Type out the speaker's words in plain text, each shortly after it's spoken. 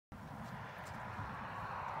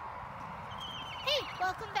Hi,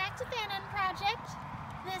 welcome back to FanUn Project.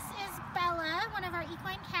 This is Bella, one of our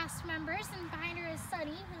equine cast members, and behind her is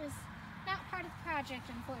Sunny, who is not part of the project,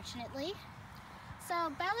 unfortunately.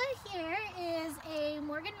 So Bella here is a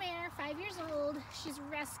Morgan mare, 5 years old. She's a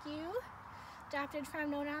rescue, adopted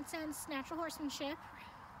from No Nonsense Natural Horsemanship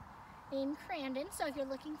in Crandon. So if you're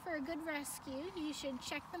looking for a good rescue, you should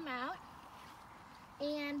check them out.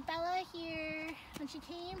 And Bella here, when she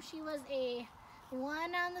came, she was a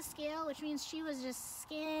 1 on the scale, which means she was just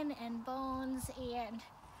skin and bones and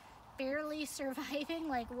barely surviving,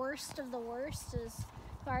 like worst of the worst as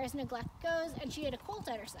far as neglect goes, and she had a colt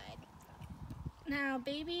at her side. Now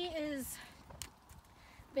baby is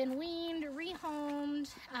been weaned, rehomed,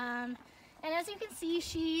 and as you can see,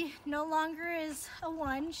 she no longer is a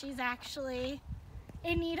 1. She's actually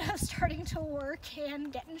in need of starting to work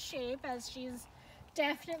and get in shape, as she's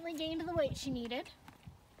definitely gained the weight she needed.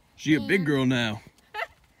 She a big girl now.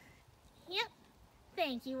 Yep.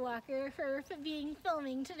 Thank you, Walker, for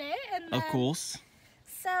filming today. And of course.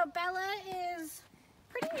 So Bella is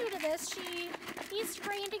pretty new to this. She needs to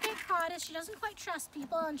train to get caught, as she doesn't quite trust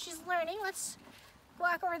people, and she's learning. Let's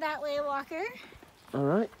walk over that way, Walker. All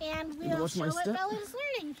right. And we'll show what Bella's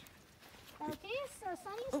learning. Okay, so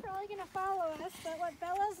Sunny's probably going to follow us, but what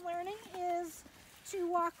Bella's learning is to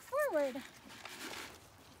walk forward.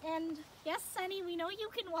 And yes, Sunny, we know you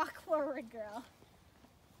can walk forward, girl.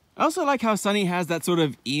 I also like how Sunny has that sort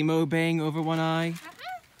of emo bang over one eye.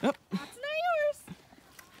 That's not yours.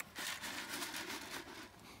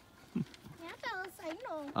 Yeah, Bella's, I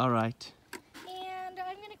know. All right. And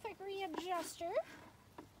I'm going to quick readjust her.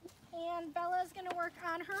 And Bella's going to work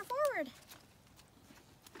on her forward.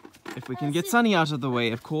 If we can get Sunny out of the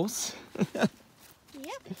way, of course. Yep.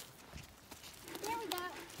 There we go.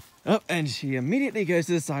 Oh, and she immediately goes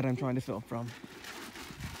to the side I'm trying to film from.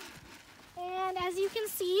 And as you can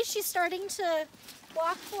see, she's starting to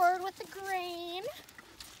walk forward with the grain.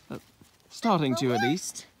 Starting to, at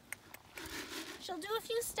least. She'll do a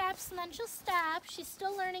few steps and then she'll stop. She's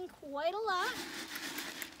still learning quite a lot.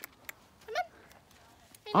 Come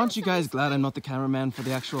on. Aren't you guys glad I'm not the cameraman for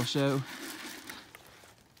the actual show?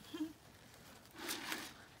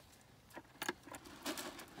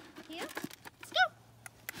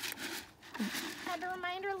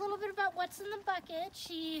 About what's in the bucket.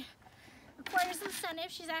 She requires incentive.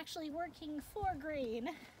 She's actually working for grain.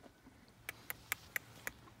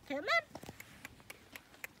 Come on.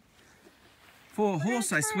 For a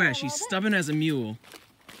horse, I swear, she's stubborn as a mule.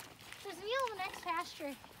 There's a mule in the next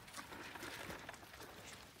pasture.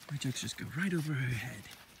 My jokes just go right over her head.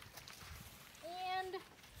 And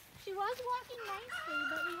she was walking nicely,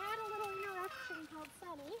 but we had a little interruption called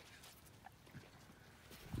Sunny.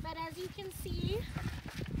 But as you can see,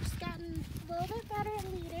 she's gotten a little bit better at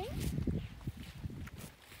leading.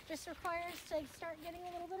 Just requires to start getting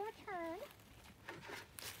a little bit of a turn.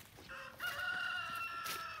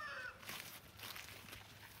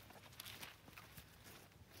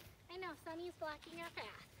 I know, Sunny's blocking our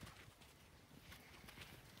path.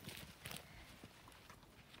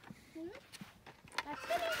 That's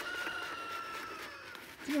finished.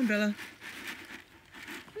 Come on, Bella.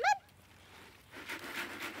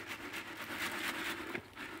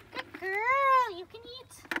 You can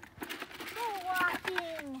eat. Go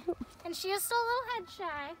walking. And she is still a little head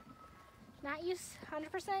shy. Not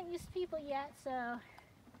 100% used to people yet, so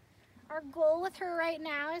our goal with her right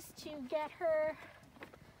now is to get her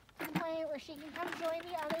to the point where she can come join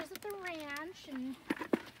the others at the ranch and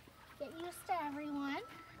get used to everyone.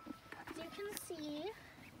 As you can see,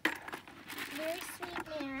 very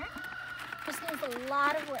sweet mare. Just needs a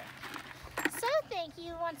lot of work. So thank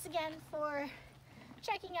you once again for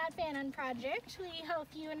checking out FanUn Project. We hope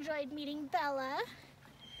you enjoyed meeting Bella,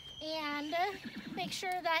 and make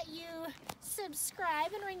sure that you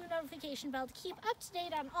subscribe and ring the notification bell to keep up to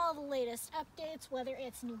date on all the latest updates, whether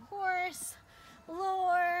it's new horse,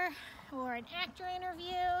 lore, or an actor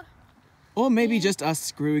interview. Or maybe just us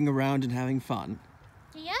screwing around and having fun.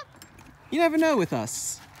 Yep. You never know with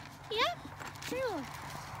us. Yep, true.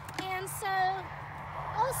 And so,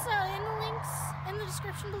 also in the links in the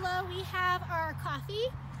description below, we have our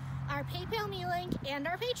coffee, our PayPal me link, and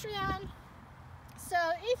our Patreon. So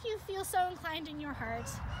if you feel so inclined in your heart,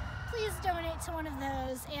 please donate to one of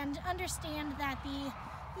those, and understand that the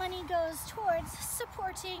money goes towards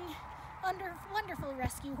supporting wonderful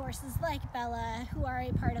rescue horses like Bella, who are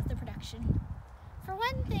a part of the production. For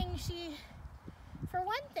one thing,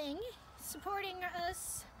 supporting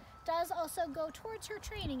us does also go towards her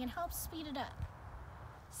training and helps speed it up.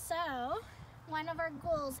 So one of our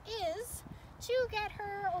goals is to get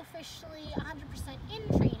her officially 100% in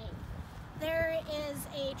training. There is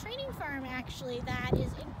a training firm actually that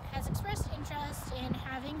has expressed interest in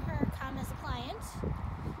having her come as a client.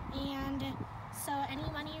 And so any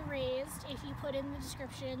money raised, if you put in the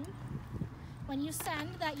description, when you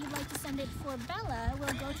send that you'd like to send it for Bella, will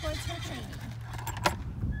go towards her training.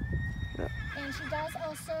 And she does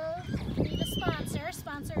also need a sponsor.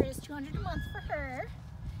 Sponsor is $200 a month for her,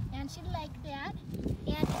 and she'd like that. And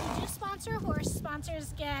if you do sponsor a horse,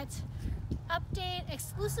 sponsors get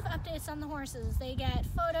exclusive updates on the horses. They get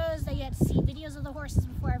photos, they get to see videos of the horses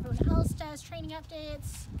before everyone else does, training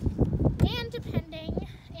updates,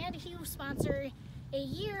 and if you sponsor a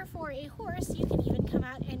year for a horse, you can even come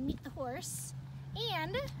out and meet the horse,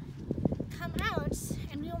 and come out,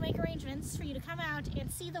 and we will make arrangements for you to come out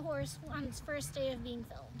and see the horse on its first day of being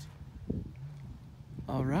filmed.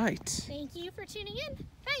 All right. Thank you for tuning in.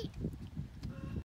 Bye!